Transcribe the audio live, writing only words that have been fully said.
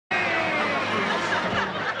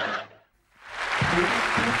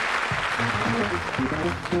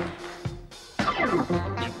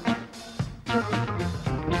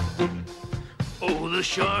Oh, the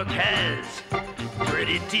shark has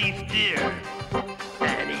pretty teeth, dear,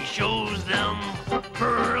 and he shows them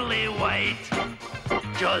pearly white.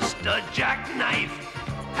 Just a jackknife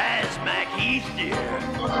has Mack dear,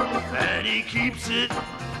 and he keeps it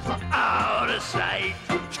out of sight.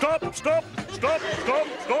 Stop, stop, stop, stop,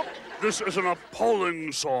 stop. This is an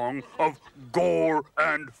appalling song of gore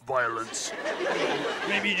and violence.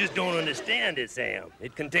 Maybe you just don't understand it, Sam.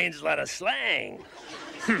 It contains a lot of slang.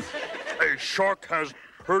 A shark has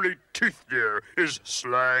pearly teeth, dear, is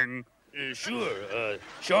slang. Sure.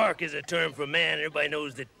 Shark is a term for man. Everybody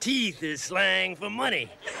knows that teeth is slang for money.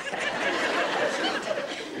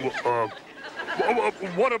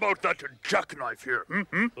 What about that jackknife here?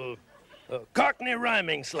 Cockney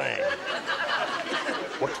rhyming slang.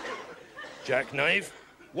 What? Jackknife,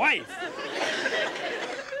 wife.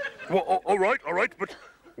 Well, all right, but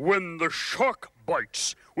when the shark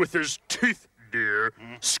bites with his teeth, dear,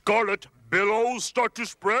 scarlet billows start to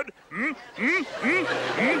spread? See,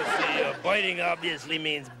 biting obviously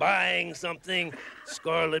means buying something.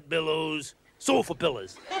 Scarlet billows, sofa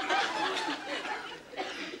pillows.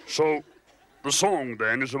 So, the song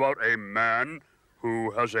then is about a man who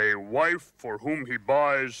has a wife for whom he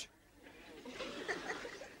buys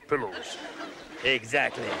pillows.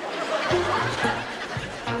 Exactly.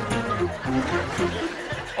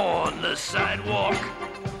 On the sidewalk,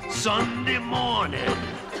 Sunday morning,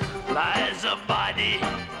 lies a body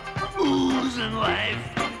oozing life.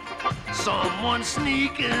 Someone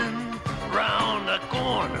sneaking round the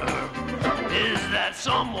corner. Is that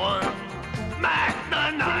someone Mack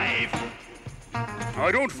the knife?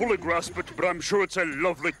 I don't fully grasp it, but I'm sure it's a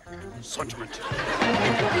lovely sentiment.